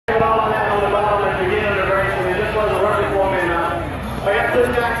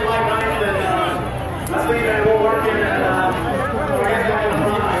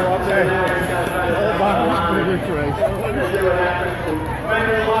what happened. Ran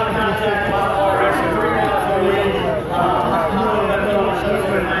a lot of contact, a lot of hard action, 3 miles per week.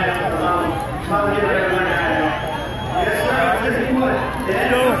 Finally get everything out. Yes, sir. This is what.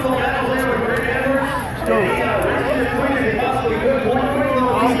 Yeah, so that was there with Rick Edwards. And he raced as quick as he possibly could. One quick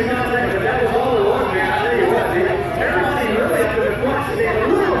little piece of contact, but that was all it was, man. I tell you what, man. Everybody really up in the front said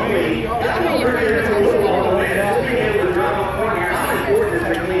a little clean. That's what we're doing for a little while, man. Just being able to drive up front here. How important is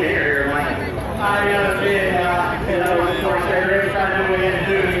the clean air here, Mike? I understand, of course, they're trying to do what we had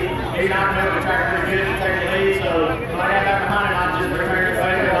to do. He knocked me over the track pretty good to take the lead, so when I got back behind him, I just prepared to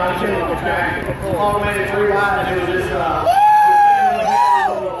fight it. I was chilling on the track. All made it 3 wide, and it was just, all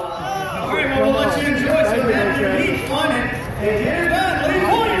right, well, we'll let you enjoy some of that. Heat fun and get her done. Lead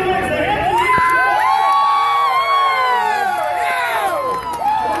point, you want to say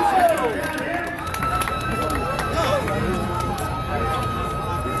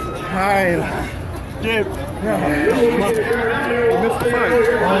All right. Jib. Yeah. You missed the fight.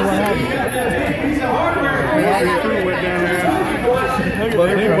 he's a hard worker. Went down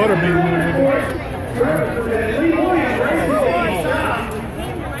there. Butterbean.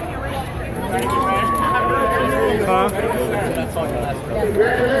 Huh?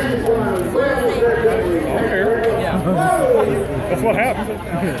 That's what happens.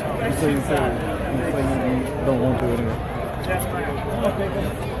 You don't want to anyway.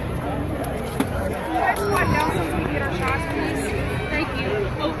 Everyone knows that we get our shots, please. Thank you.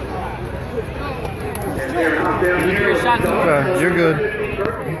 Okay, you're good.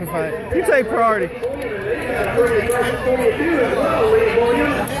 You can fight. You take priority.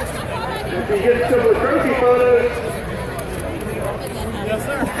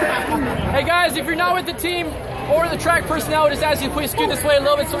 Hey guys, if you're not with the team or the track personnel, we just ask you to please scoot this way a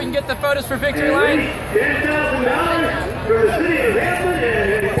little bit so we can get the photos for victory line. $10,000 for the city of Hampton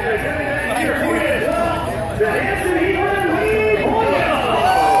and the Hampton Heatland League.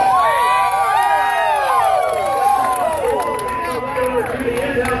 Over to the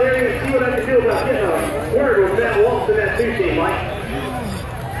end down there and see what I can do about getting a word with that walk to that 2 team, Mike.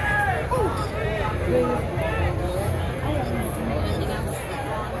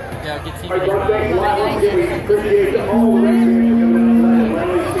 Yeah, get team. All right, thanks a lot. Once again, we appreciate all the racing coming out of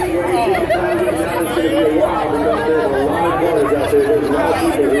Langley Speedway. It's going to be a while because there's a lot of cars out there. There's a lot of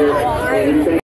people here. And we thank